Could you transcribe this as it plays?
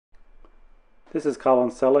This is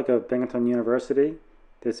Colin Selleck of Binghamton University.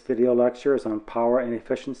 This video lecture is on power and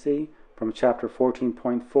efficiency from chapter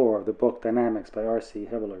 14.4 of the book Dynamics by R.C.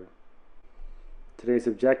 Hibbeler. Today's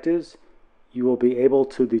objectives: you will be able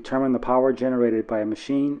to determine the power generated by a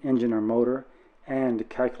machine, engine, or motor, and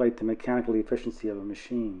calculate the mechanical efficiency of a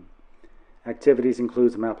machine. Activities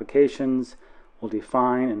include some applications. We'll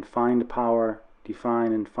define and find power,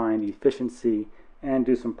 define and find efficiency, and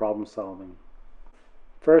do some problem solving.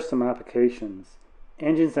 First, some applications.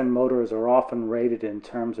 Engines and motors are often rated in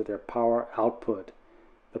terms of their power output.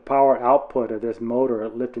 The power output of this motor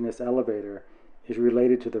lifting this elevator is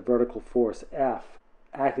related to the vertical force F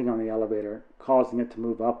acting on the elevator, causing it to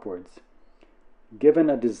move upwards. Given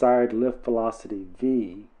a desired lift velocity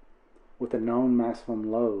V with a known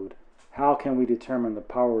maximum load, how can we determine the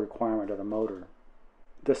power requirement of the motor?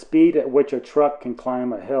 The speed at which a truck can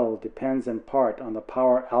climb a hill depends in part on the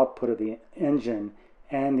power output of the engine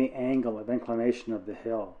and the angle of inclination of the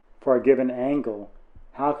hill. For a given angle,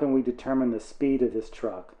 how can we determine the speed of this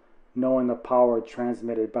truck, knowing the power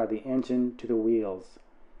transmitted by the engine to the wheels?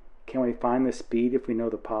 Can we find the speed if we know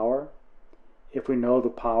the power? If we know the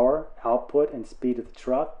power, output, and speed of the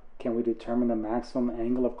truck, can we determine the maximum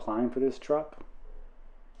angle of climb for this truck?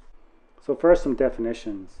 So first, some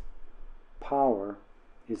definitions. Power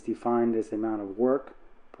is defined as the amount of work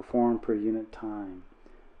performed per unit time.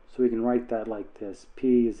 So we can write that like this: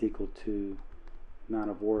 P is equal to amount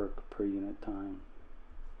of work per unit time.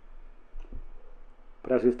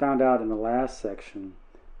 But as we found out in the last section,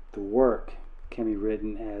 the work can be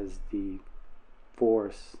written as the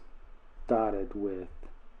force dotted with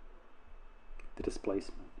the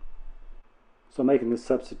displacement. So making this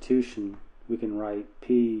substitution, we can write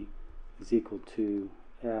P is equal to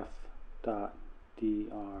F dot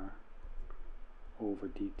dr over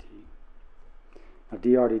dt. Now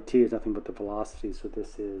dr dt is nothing but the velocity, so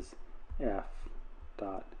this is F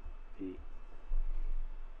dot v.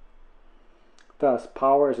 Thus,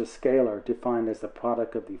 power is a scalar defined as the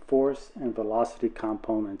product of the force and velocity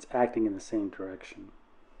components acting in the same direction.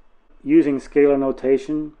 Using scalar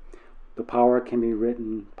notation, the power can be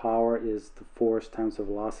written: power is the force times the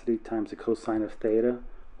velocity times the cosine of theta,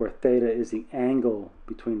 where theta is the angle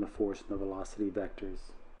between the force and the velocity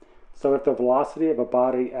vectors. So if the velocity of a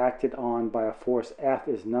body acted on by a force F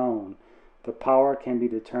is known, the power can be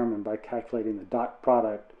determined by calculating the dot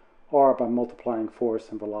product or by multiplying force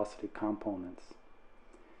and velocity components.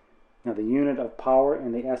 Now the unit of power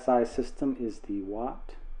in the SI system is the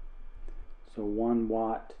watt. So 1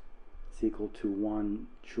 watt is equal to 1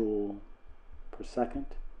 joule per second.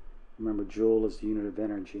 Remember, joule is the unit of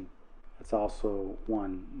energy. It's also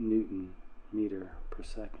 1 Newton meter per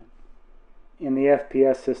second. In the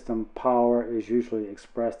FPS system, power is usually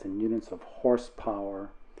expressed in units of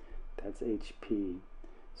horsepower. That's HP.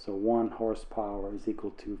 So 1 horsepower is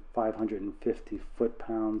equal to 550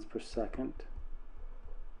 foot-pounds per second.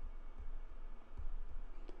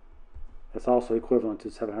 That's also equivalent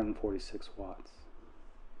to 746 watts.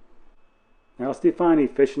 Now let's define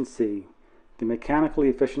efficiency. The mechanical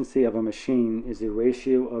efficiency of a machine is the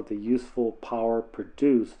ratio of the useful power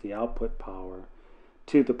produced, the output power,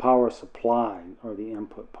 to the power supplied, or the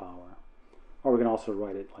input power. Or we can also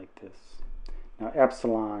write it like this. Now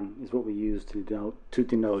epsilon is what we use to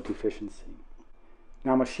denote efficiency.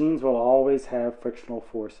 Now machines will always have frictional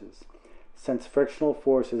forces. Since frictional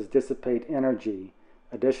forces dissipate energy,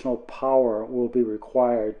 additional power will be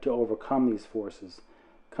required to overcome these forces.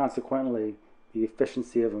 Consequently, the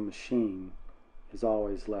efficiency of a machine is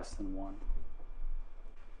always less than 1.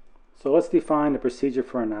 So let's define the procedure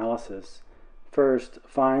for analysis. First,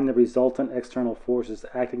 find the resultant external forces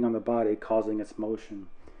acting on the body causing its motion.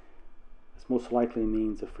 This most likely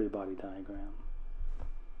means a free body diagram.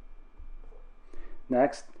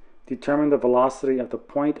 Next, determine the velocity of the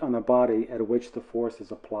point on the body at which the force is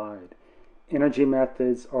applied. Energy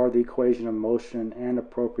methods or the equation of motion and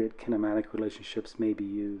appropriate kinematic relationships may be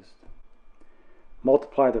used.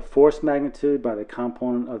 Multiply the force magnitude by the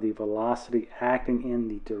component of the velocity acting in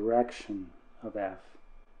the direction of F.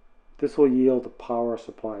 This will yield the power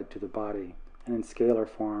supplied to the body, and in scalar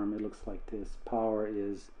form it looks like this. Power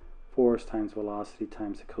is force times velocity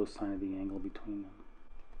times the cosine of the angle between them.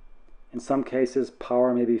 In some cases,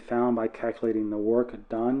 power may be found by calculating the work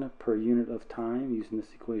done per unit of time using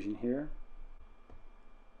this equation here.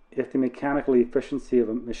 If the mechanical efficiency of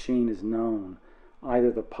a machine is known, either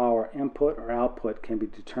the power input or output can be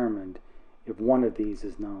determined if one of these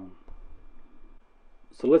is known.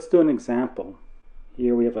 So let's do an example.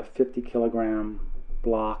 Here we have a 50 kilogram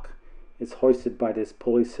block. It's hoisted by this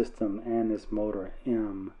pulley system and this motor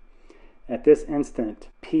M. At this instant,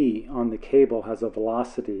 P on the cable has a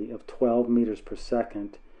velocity of 12 meters per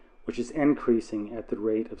second, which is increasing at the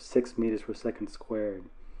rate of 6 meters per second squared.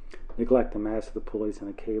 Neglect the mass of the pulleys and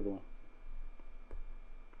the cable.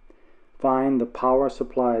 Find the power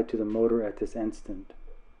supplied to the motor at this instant.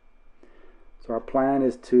 So our plan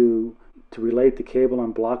is to relate the cable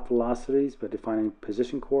and block velocities by defining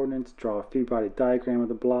position coordinates, draw a free body diagram of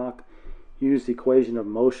the block, use the equation of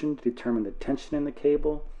motion to determine the tension in the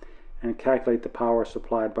cable, and calculate the power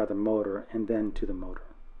supplied by the motor and then to the motor.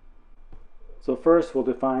 So first we'll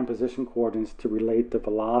define position coordinates to relate the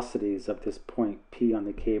velocities of this point P on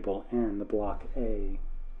the cable and the block A.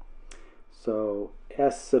 So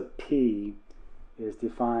S sub P is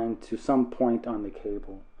defined to some point on the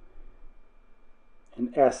cable,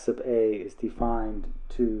 and S sub A is defined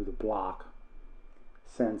to the block,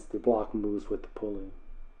 since the block moves with the pulley.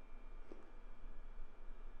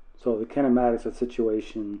 So the kinematics of the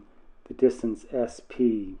situation, the distance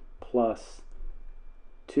SP plus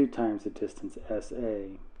 2 times the distance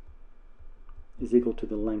SA is equal to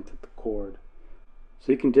the length of the cord.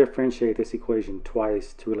 So you can differentiate this equation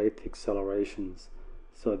twice to relate the accelerations.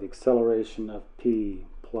 So the acceleration of P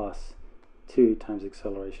plus 2 times the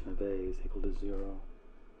acceleration of A is equal to 0.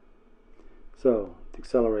 So the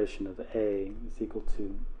acceleration of A is equal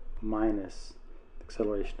to minus the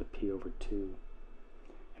acceleration of P over 2.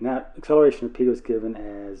 And that acceleration of P was given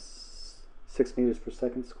as 6 meters per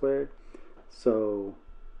second squared. So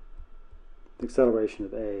the acceleration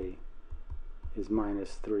of A is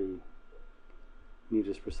minus 3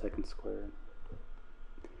 meters per second squared.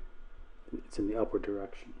 It's in the upward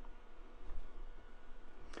direction.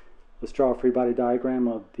 Let's draw a free body diagram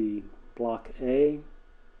of the block A.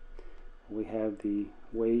 We have the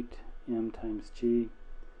weight M times G,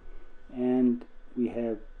 and we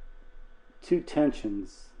have 2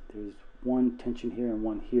 tensions. There's one tension here and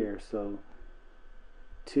one here, so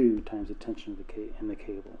 2 times the tension of in the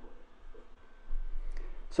cable.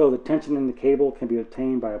 So the tension in the cable can be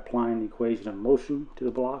obtained by applying the equation of motion to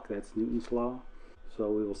the block. That's Newton's law. So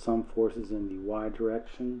we will sum forces in the y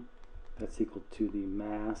direction. That's equal to the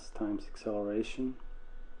mass times acceleration.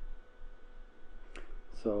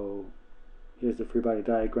 So here's the free body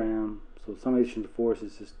diagram. So summation of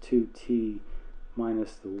forces is 2T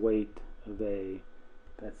minus the weight of A.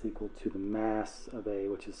 That's equal to the mass of A,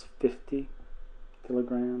 which is 50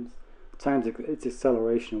 kilograms, times its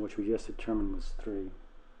acceleration, which we just determined was 3.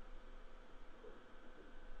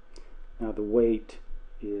 Now the weight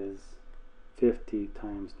is 50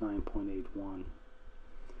 times 9.81.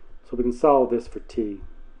 So we can solve this for T.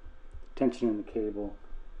 Tension in the cable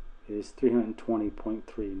is 320.3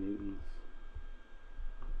 newtons.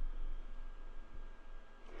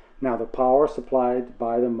 Now the power supplied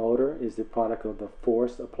by the motor is the product of the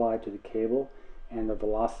force applied to the cable and the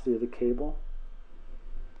velocity of the cable.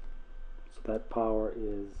 So that power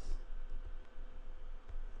is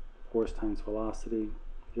force times velocity.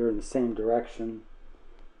 You're in the same direction.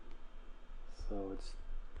 So it's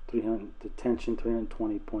the tension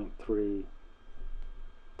 320.3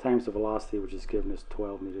 times the velocity, which is given as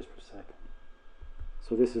 12 meters per second.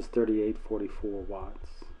 So this is 3844 watts.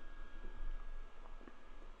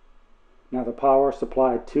 Now the power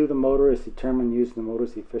supplied to the motor is determined using the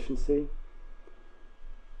motor's efficiency.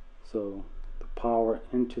 So the power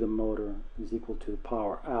into the motor is equal to the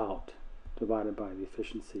power out divided by the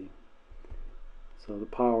efficiency. So the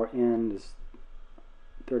power in is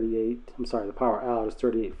the power out is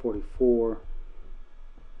 3844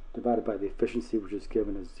 divided by the efficiency, which is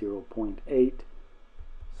given as 0.8.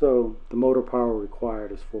 So the motor power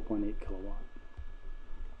required is 4.8 kilowatt.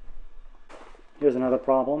 Here's another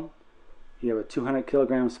problem. You have a 200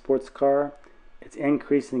 kilogram sports car. It's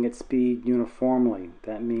increasing its speed uniformly.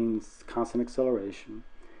 That means constant acceleration.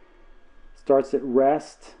 Starts at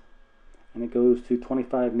rest, and it goes to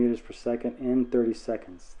 25 meters per second in 30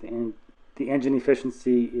 seconds. The engine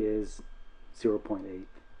efficiency is 0.8.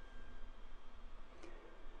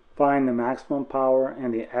 Find the maximum power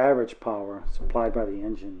and the average power supplied by the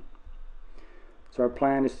engine. So our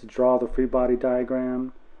plan is to draw the free body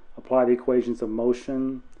diagram, apply the equations of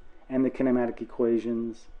motion and the kinematic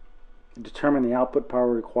equations, determine the output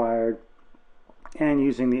power required, and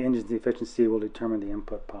using the engine's efficiency will determine the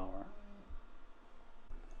input power.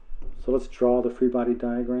 So let's draw the free body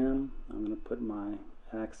diagram. I'm going to put my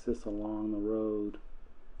axis along the road.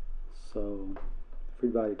 So free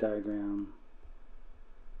body diagram,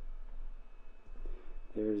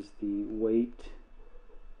 there's the weight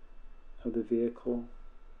of the vehicle,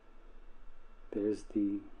 there's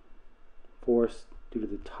the force due to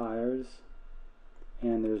the tires,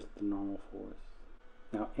 and there's the normal force.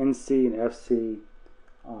 Now NC and FC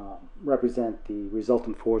represent the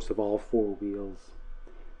resultant force of all four wheels.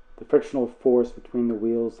 The frictional force between the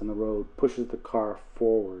wheels and the road pushes the car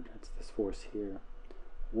forward. That's this force here.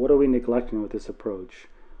 What are we neglecting with this approach?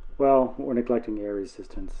 Well, we're neglecting air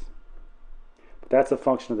resistance. But that's a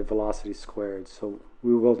function of the velocity squared, so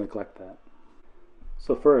we will neglect that.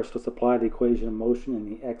 So first, let's apply the equation of motion in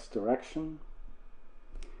the x direction.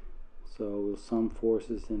 So we'll sum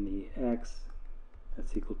forces in the x.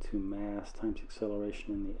 That's equal to mass times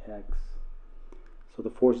acceleration in the x. So the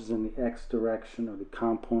forces in the x direction are the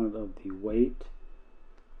component of the weight.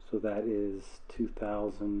 So that is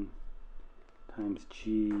 2,000 times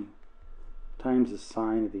g times the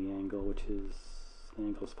sine of the angle, which is, the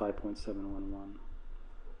angle is 5.711,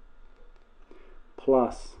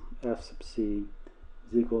 plus F sub c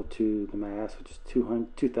is equal to the mass, which is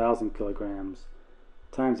 2,000 kilograms,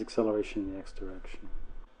 times acceleration in the x direction.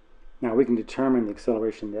 Now we can determine the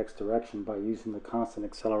acceleration in the x direction by using the constant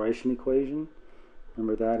acceleration equation.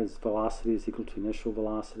 Remember, that is velocity is equal to initial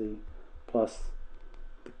velocity plus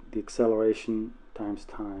the acceleration times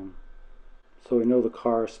time. So we know the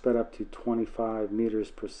car sped up to 25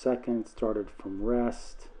 meters per second. It started from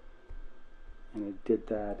rest, and it did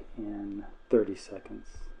that in 30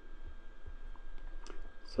 seconds.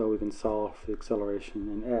 So we can solve the acceleration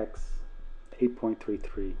in x,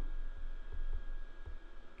 8.33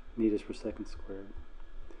 meters per second squared.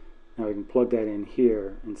 Now we can plug that in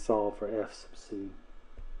here and solve for F sub c,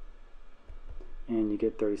 and you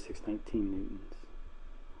get 3619 newtons.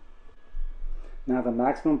 Now the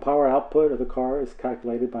maximum power output of the car is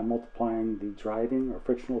calculated by multiplying the driving or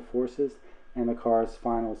frictional forces and the car's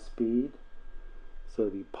final speed. So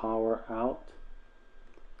the power out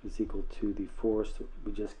is equal to the force that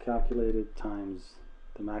we just calculated times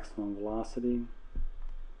the maximum velocity,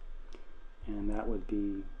 and that would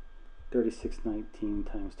be 3619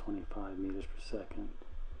 times 25 meters per second.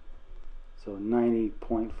 So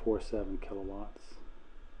 90.47 kilowatts.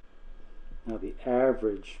 Now the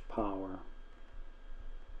average power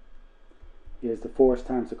is the force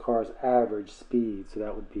times the car's average speed, so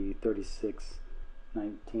that would be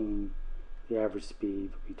 3619. The average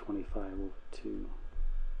speed would be 25 over 2.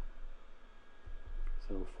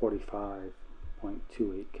 So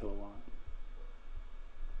 45.28 kilowatt.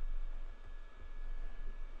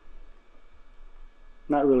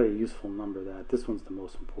 Not really a useful number, that. This one's the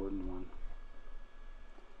most important one.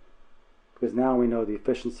 Because now we know the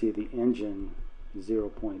efficiency of the engine is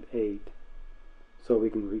 0.8. So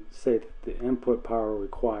we can say that the input power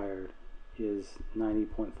required is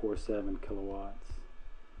 90.47 kilowatts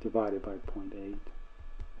divided by 0.8,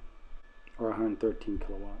 or 113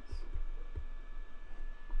 kilowatts.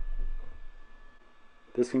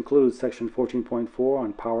 This concludes section 14.4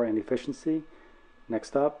 on power and efficiency.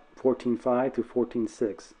 Next up, 14.5 through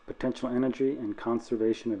 14.6, potential energy and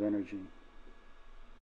conservation of energy.